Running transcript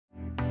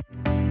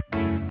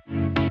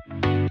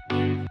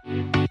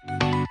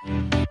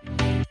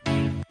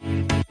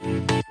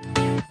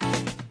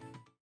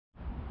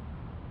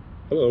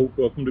Hello,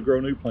 welcome to Grow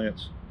New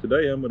Plants.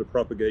 Today I'm going to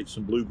propagate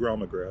some Blue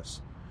Grama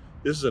Grass.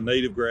 This is a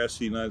native grass of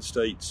the United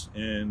States,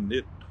 and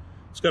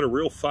it's got a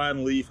real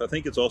fine leaf. I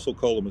think it's also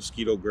called a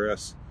mosquito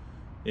grass,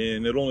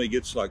 and it only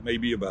gets like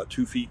maybe about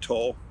 2 feet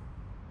tall.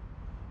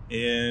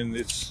 And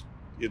it's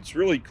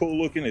really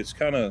cool looking. It's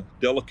kind of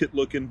delicate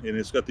looking, and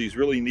it's got these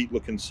really neat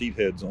looking seed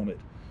heads on it.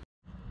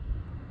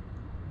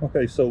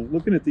 Okay, so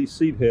looking at these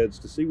seed heads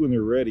to see when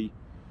they're ready,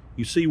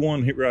 you see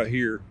one right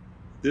here.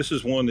 This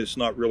is one that's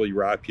not really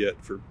ripe yet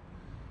for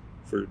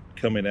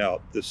coming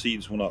out. The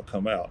seeds will not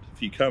come out.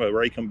 If you kind of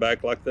rake them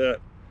back like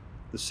that,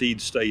 the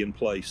seeds stay in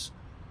place.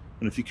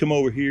 And if you come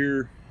over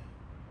here,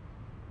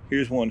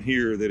 here's one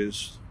here that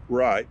is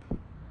ripe.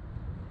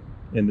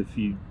 And if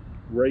you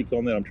rake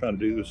on that, I'm trying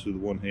to do this with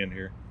one hand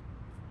here.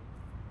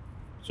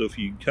 So if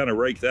you kind of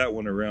rake that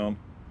one around,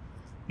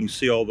 you can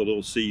see all the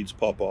little seeds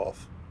pop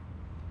off.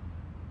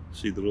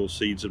 See the little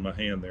seeds in my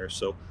hand there.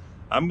 So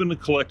I'm going to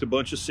collect a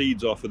bunch of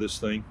seeds off of this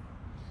thing,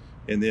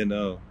 and then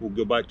we'll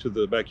go back to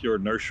the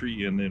backyard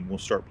nursery, and then we'll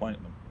start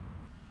planting them.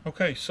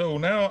 Okay, so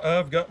now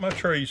I've got my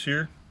trays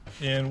here,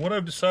 and what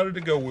I've decided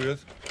to go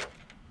with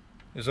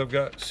is I've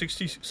got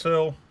 60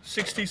 cell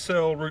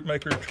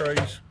Rootmaker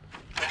trays,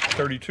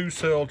 32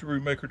 cell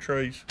Rootmaker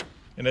trays,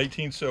 and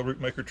 18 cell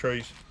Rootmaker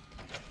trays.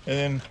 And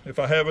then if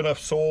I have enough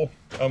soil,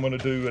 I'm going to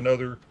do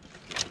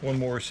one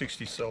more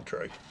 60 cell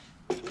tray.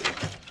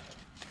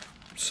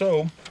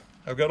 So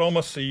I've got all my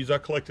seeds. I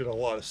collected a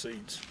lot of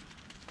seeds.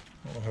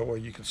 I don't know how well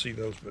you can see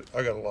those, but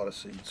I got a lot of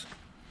seeds.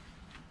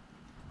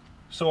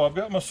 So I've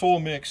got my soil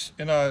mix,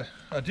 and I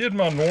did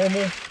my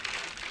normal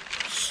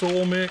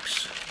soil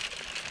mix,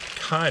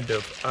 kind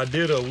of. I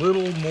did a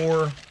little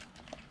more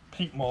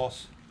peat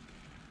moss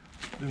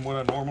than what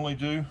I normally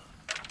do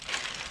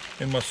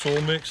in my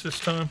soil mix this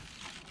time.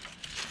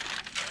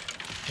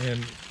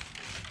 And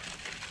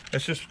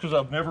that's just because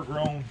I've never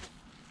grown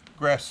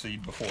grass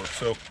seed before,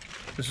 so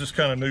this is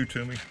kind of new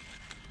to me.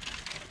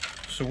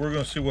 So we're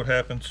going to see what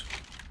happens.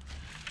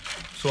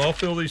 So I'll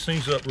fill these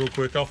things up real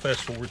quick. I'll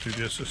fast forward through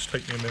this. This will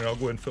take me a minute. I'll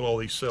go ahead and fill all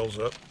these cells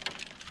up.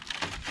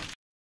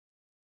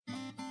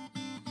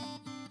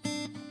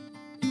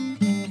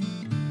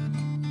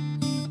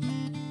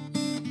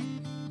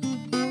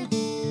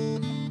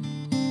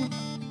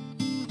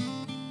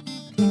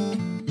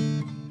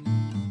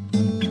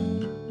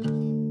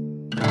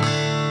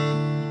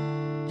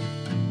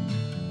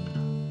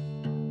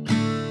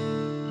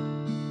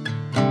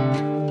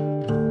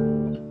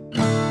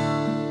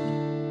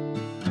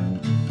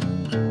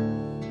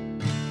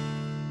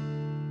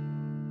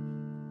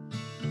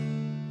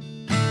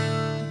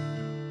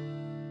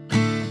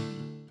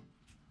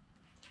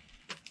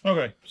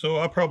 Okay, so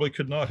I probably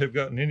could not have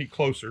gotten any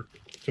closer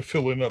to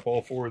filling up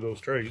all 4 of those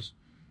trays,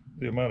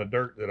 the amount of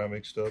dirt that I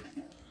mixed up.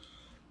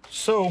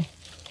 So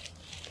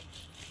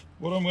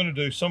what I'm going to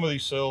do, some of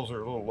these cells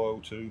are a little low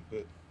too,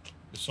 but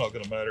it's not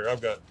going to matter.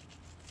 I've got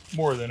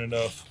more than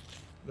enough.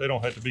 They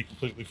don't have to be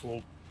completely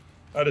full.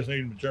 I just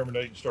need them to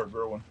germinate and start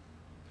growing.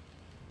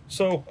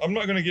 So I'm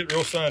not going to get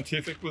real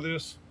scientific with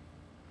this.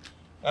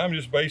 I'm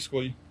just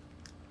basically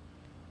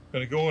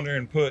going to go in there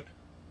and put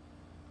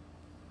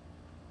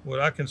what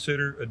I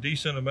consider a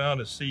decent amount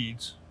of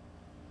seeds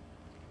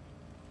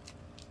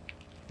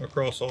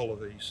across all of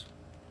these.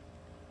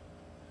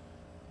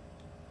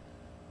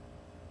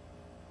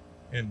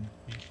 And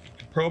you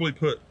could probably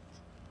put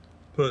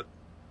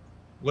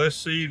less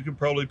seed, you could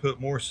probably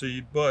put more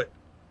seed, but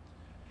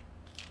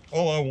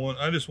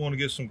I just want to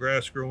get some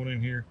grass growing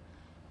in here.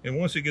 And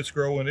once it gets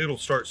growing, it'll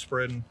start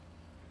spreading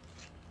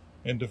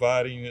and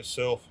dividing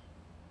itself.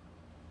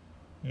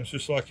 And it's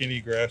just like any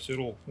grass.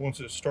 Once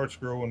it starts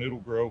growing, it'll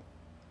grow.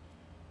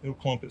 It'll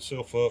clump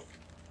itself up.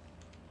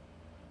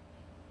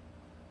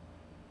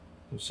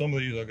 So some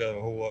of these I got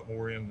a whole lot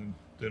more in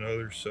than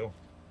others. So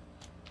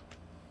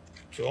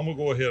I'm gonna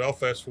go ahead. I'll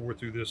fast forward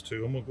through this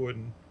too. I'm gonna go ahead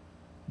and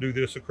do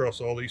this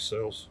across all these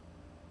cells.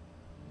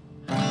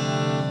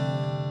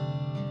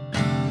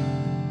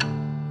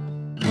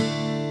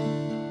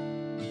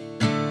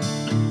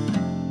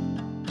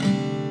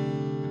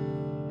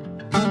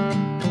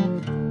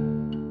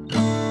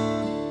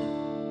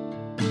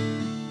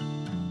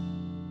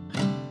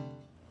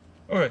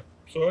 Alright,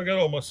 so I got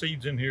all my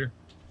seeds in here,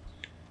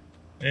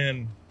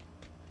 and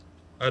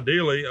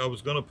ideally I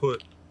was going to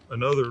put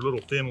another little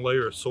thin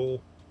layer of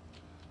soil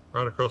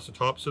right across the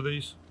tops of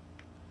these,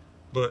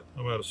 but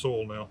I'm out of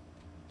soil now.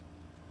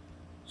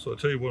 So I'll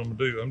tell you what I'm going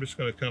to do. I'm just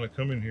going to kind of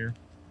come in here,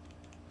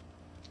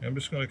 and I'm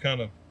just going to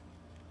kind of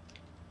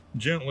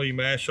gently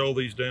mash all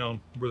these down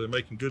where they're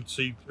making good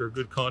seed or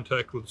good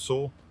contact with the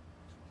soil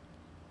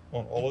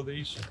on all of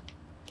these,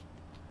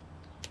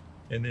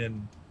 and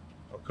then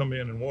I'll come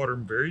in and water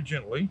them very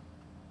gently,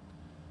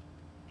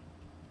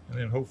 and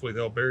then hopefully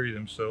they'll bury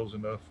themselves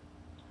enough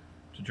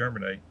to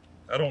germinate.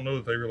 I don't know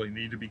that they really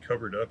need to be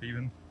covered up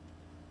even.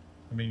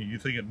 I mean, you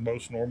think in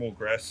most normal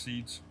grass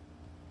seeds,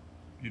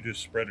 you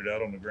just spread it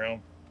out on the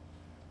ground.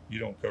 You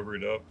don't cover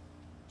it up.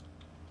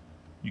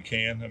 You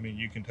can. I mean,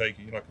 you can take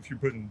it, like if you're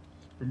putting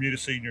Bermuda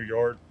seed in your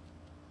yard,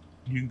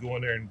 you can go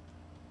in there and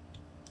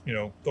you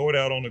know, throw it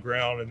out on the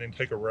ground and then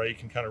take a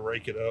rake and kind of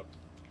rake it up.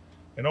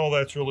 And all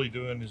that's really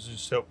doing is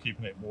just help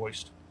keeping it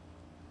moist.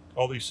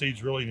 All these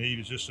seeds really need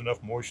is just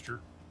enough moisture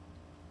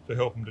to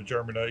help them to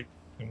germinate.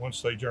 And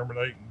once they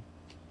germinate and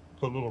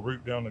put a little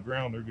root down the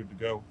ground, they're good to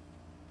go.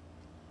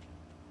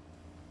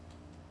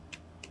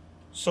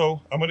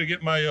 So I'm going to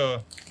get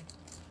my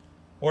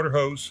water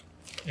hose,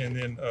 and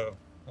then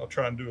I'll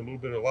try and do a little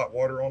bit of light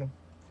water on them.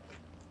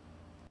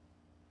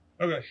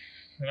 Okay,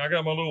 and I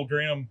got my little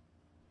gram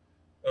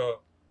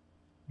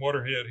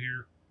water head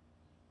here.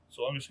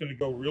 So I'm just going to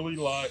go really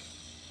light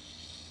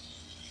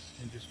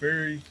and just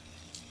very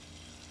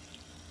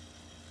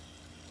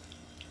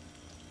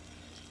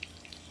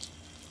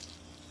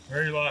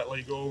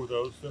lightly go over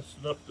those. That's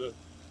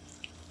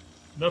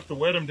enough to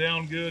wet them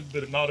down good,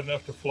 but not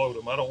enough to float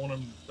them. I don't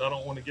want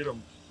to get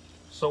them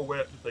so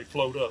wet that they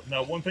float up.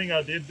 Now, one thing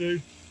I did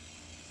do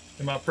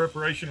in my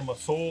preparation of my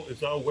soil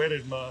is I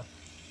wetted my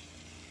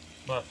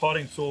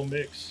potting soil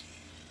mix,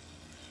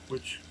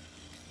 which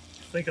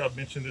I think I've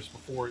mentioned this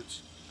before.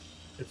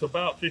 It's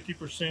about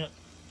 50%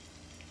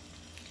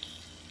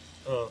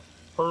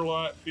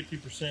 perlite,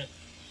 50%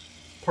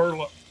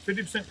 perlite,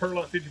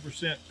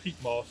 50% peat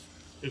moss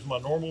is my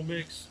normal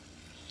mix,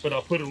 but I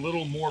put a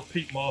little more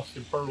peat moss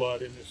than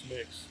perlite in this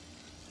mix.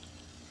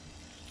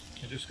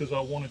 And just because I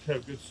wanted to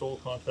have good soil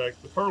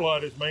contact. The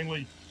perlite is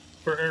mainly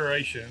for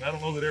aeration. And I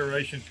don't know that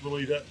aeration is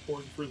really that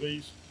important for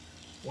these.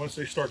 Once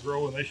they start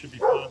growing, they should be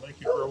fine. They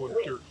can grow in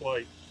pure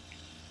clay.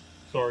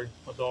 Sorry,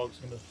 my dog's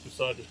going to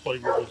decide to play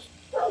with his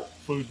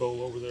food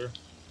bowl over there.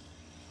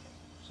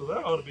 So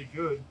that ought to be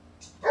good.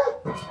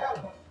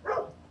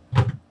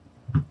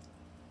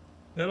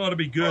 That ought to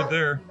be good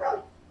there.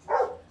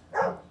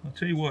 I'll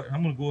tell you what,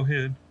 I'm going to go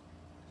ahead.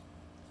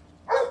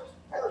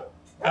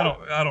 I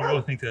don't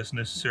really think that's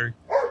necessary.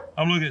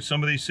 I'm looking at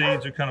some of these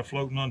seeds, they're kind of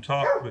floating on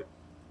top, but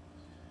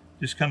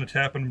just kind of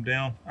tapping them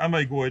down. I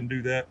may go ahead and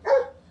do that.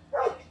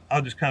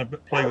 I'll just kind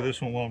of play with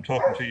this one while I'm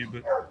talking to you,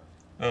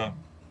 but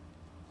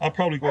I'll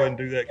probably go ahead and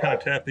do that, kind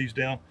of tap these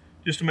down,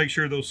 just to make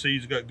sure those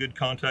seeds got good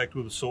contact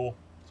with the soil.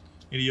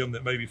 Any of them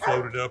that maybe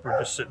floated up or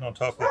just sitting on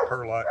top of that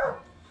perlite.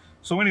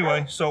 So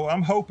anyway, so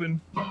I'm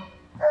hoping,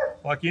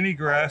 like any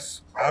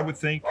grass, I would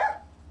think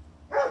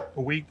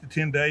a week to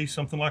 10 days,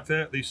 something like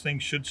that, these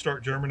things should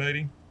start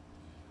germinating.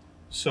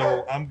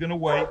 So I'm gonna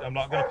wait. I'm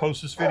not gonna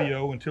post this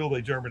video until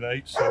they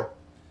germinate. So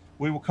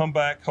we will come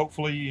back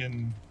hopefully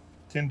in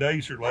 10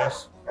 days or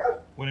less,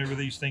 whenever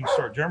these things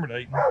start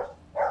germinating,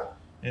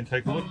 and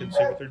take a look and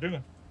see what they're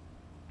doing.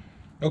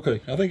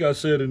 Okay, I think I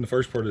said in the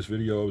first part of this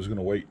video I was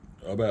gonna wait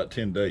about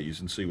 10 days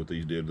and see what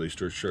these did. They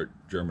start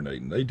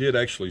germinating. They did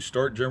actually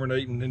start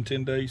germinating in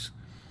 10 days,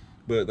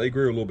 but they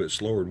grew a little bit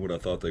slower than what I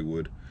thought they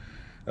would.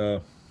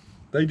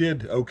 They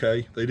did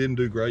okay. They didn't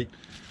do great.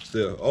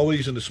 All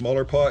these in the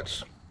smaller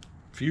pots,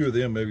 few of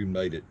them maybe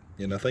made it.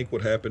 And I think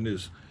what happened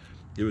is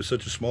it was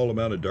such a small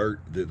amount of dirt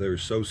that they were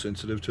so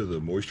sensitive to the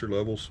moisture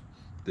levels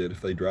that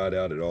if they dried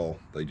out at all,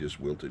 they just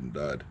wilted and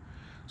died.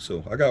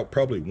 So I got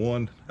probably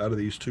one out of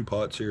these 2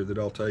 pots here that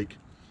I'll take.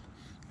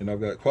 And I've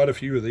got quite a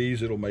few of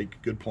these. It'll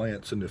make good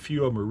plants, and a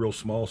few of them are real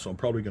small, so I'm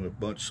probably going to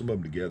bunch some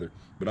of them together.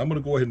 But I'm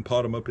going to go ahead and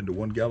pot them up into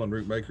 1 gallon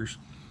root makers.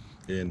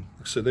 And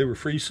like I said, they were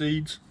free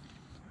seeds.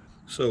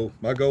 So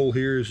my goal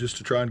here is just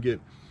to try and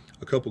get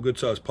a couple good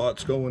sized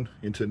pots going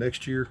into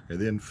next year, and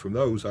then from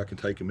those I can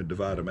take them and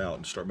divide them out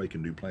and start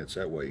making new plants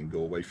that way and go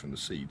away from the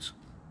seeds.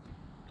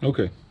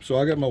 Okay, so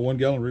I got my 1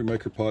 gallon root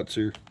maker pots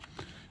here,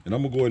 and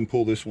I'm gonna go ahead and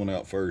pull this one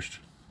out first.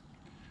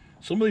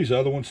 Some of these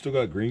other ones still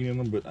got green in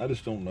them, but I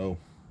just don't know.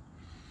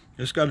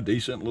 It's got a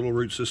decent little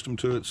root system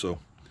to it, so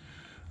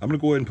I'm gonna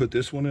go ahead and put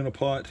this one in a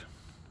pot.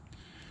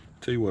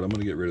 Tell you what, I'm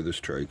gonna get rid of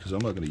this tray because I'm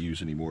not gonna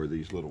use any more of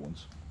these little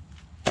ones.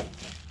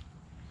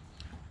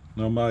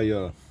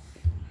 Now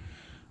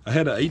I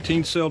had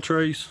 18 cell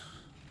trays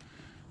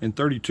and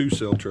 32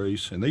 cell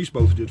trays, and these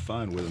both did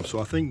fine with them. So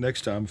I think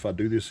next time if I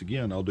do this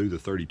again, I'll do the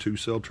 32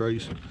 cell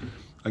trays.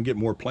 I can get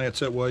more plants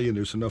that way, and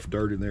there's enough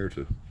dirt in there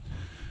to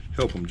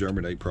help them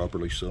germinate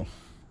properly. So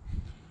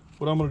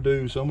what I'm going to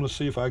do is I'm going to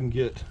see if I can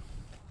get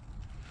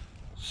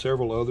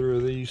several other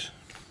of these.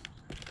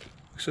 Like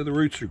I said, the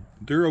roots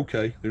they're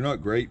okay. They're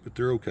not great, but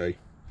they're okay.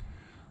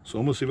 So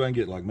I'm going to see if I can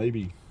get like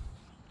maybe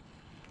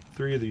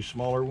 3 of these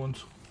smaller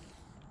ones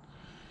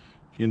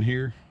in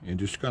here and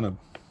just kind of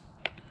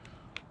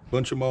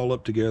bunch them all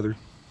up together,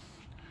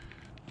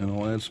 and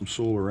I'll add some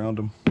soil around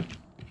them.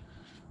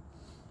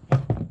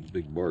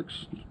 Big bark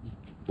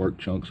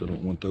chunks, I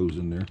don't want those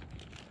in there.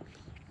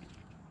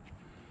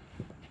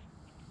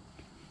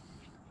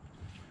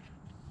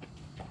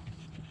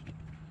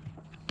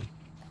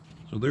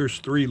 So there's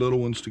 3 little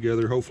ones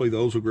together. Hopefully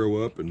those will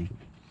grow up and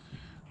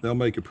they'll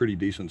make a pretty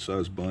decent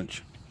sized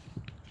bunch.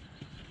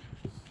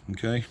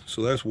 Okay,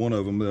 so that's one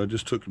of them that I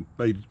just took and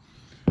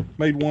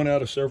made one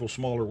out of several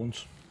smaller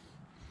ones.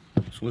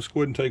 So let's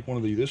go ahead and take one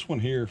of these. This one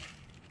here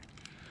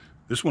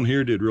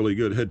did really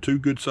good. It had 2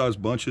 good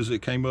sized bunches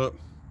that came up.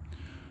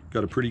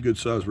 Got a pretty good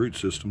sized root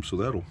system, so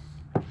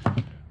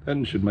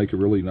that should make a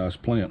really nice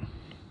plant.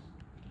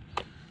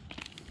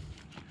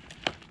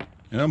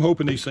 And I'm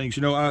hoping these things,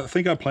 you know, I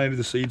think I planted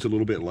the seeds a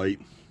little bit late.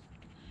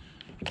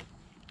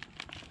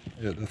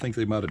 Yeah, I think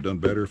they might have done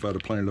better if I'd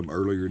have planted them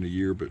earlier in the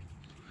year, but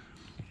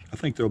I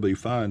think they'll be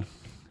fine.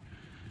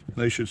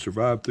 They should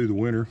survive through the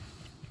winter.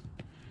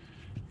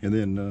 And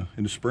then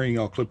in the spring,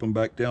 I'll clip them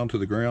back down to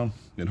the ground,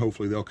 and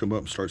hopefully they'll come up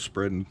and start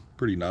spreading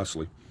pretty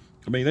nicely.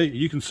 I mean,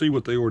 you can see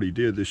what they already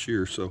did this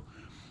year, so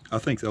I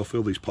think they'll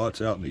fill these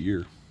pots out in a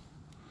year.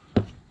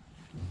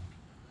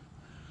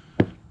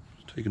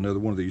 Take another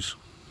one of these.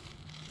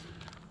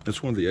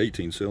 That's one of the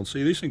 18 cell.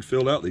 See, these things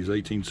filled out, these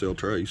 18 cell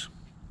trays.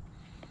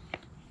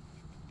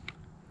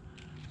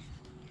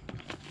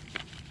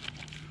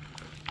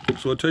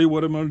 So I'll tell you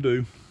what I'm going to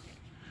do.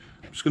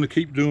 I'm just going to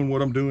keep doing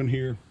what I'm doing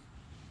here.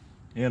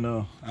 And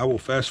I will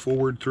fast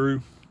forward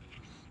through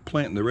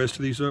planting the rest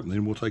of these up, and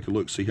then we'll take a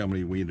look, see how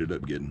many we ended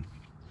up getting.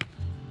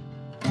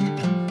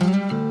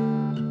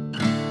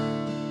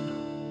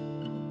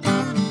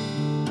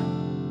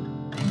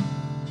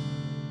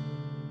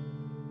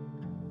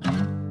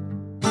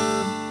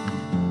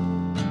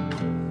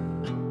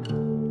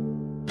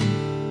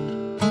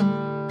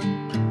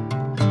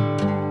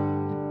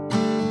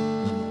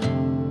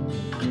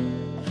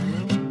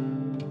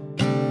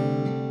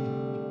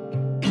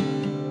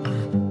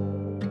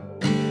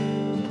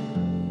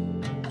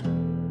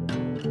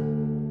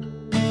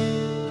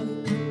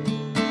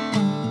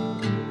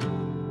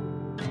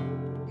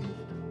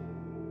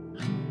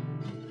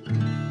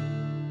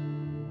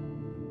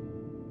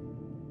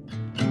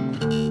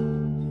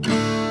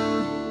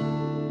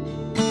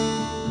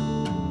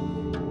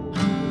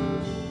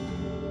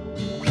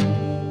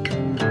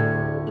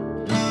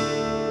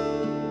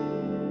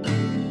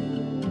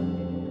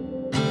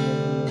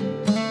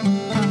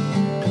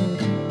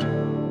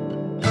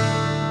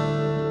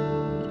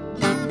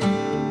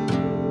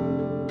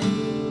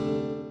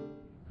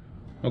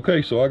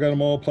 Okay, so I got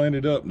them all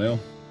planted up now.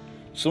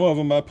 Some of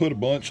them I put a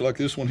bunch, like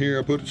this one here,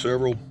 I put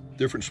several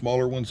different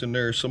smaller ones in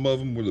there. Some of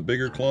them were the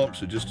bigger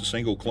clumps, or just a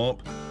single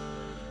clump.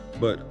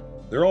 But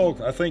they're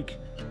all, I think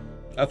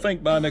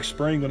by next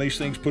spring, when these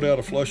things put out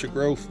a flush of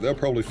growth, they'll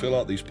probably fill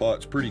out these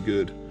pots pretty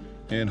good.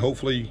 And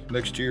hopefully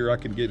next year I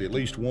can get at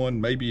least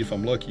one, maybe if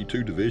I'm lucky,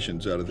 2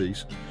 divisions out of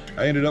these.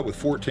 I ended up with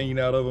 14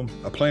 out of them.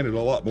 I planted a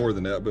lot more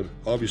than that, but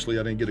obviously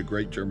I didn't get a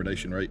great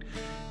germination rate.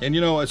 And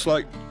you know, it's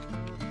like,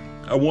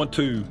 I want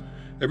to,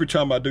 every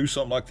time I do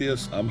something like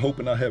this, I'm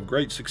hoping I have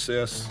great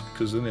success,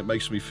 because then it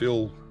makes me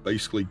feel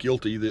basically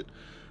guilty that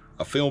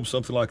I filmed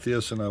something like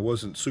this and I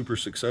wasn't super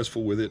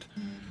successful with it,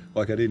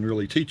 like I didn't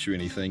really teach you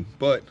anything.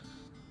 But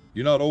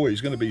you're not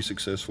always going to be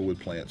successful with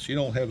plants. You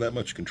don't have that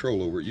much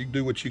control over it. You can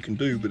do what you can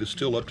do, but it's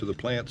still up to the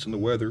plants and the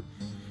weather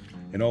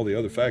and all the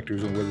other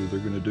factors on whether they're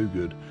going to do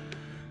good.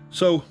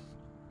 So,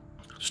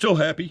 still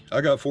happy.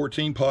 I got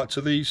 14 pots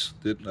of these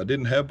that I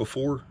didn't have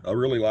before. I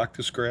really like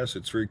this grass.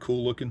 It's very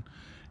cool looking.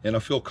 And I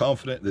feel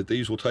confident that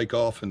these will take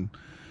off, and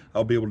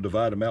I'll be able to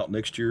divide them out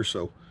next year.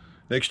 So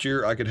next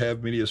year I could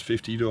have many as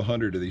 50 to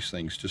 100 of these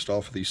things just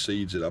off of these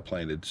seeds that I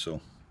planted. So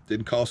it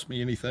didn't cost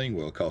me anything.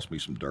 Well, it cost me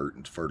some dirt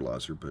and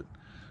fertilizer, but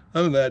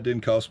other than that, it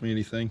didn't cost me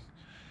anything.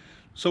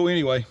 So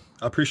anyway,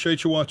 I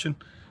appreciate you watching.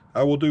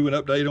 I will do an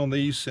update on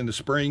these in the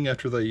spring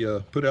after they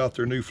put out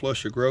their new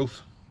flush of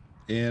growth.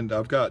 And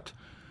I've got,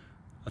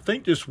 I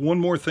think, just one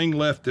more thing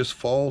left this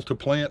fall to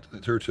plant,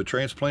 or to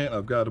transplant.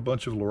 I've got a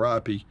bunch of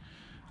liripe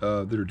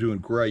that are doing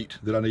great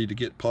that I need to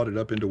get potted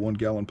up into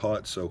 1-gallon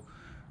pots. So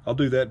I'll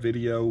do that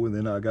video, and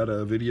then I got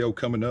a video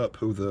coming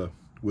up with a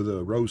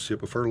rose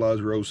hip, a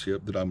fertilized rose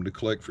hip that I'm going to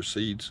collect for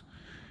seeds.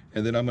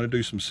 And then I'm going to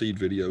do some seed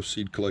videos,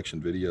 seed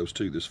collection videos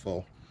too this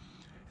fall.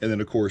 And then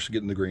of course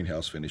getting the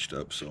greenhouse finished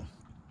up. So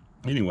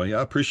anyway,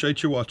 I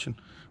appreciate you watching.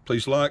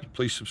 Please like,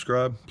 please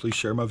subscribe, please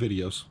share my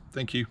videos.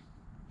 Thank you.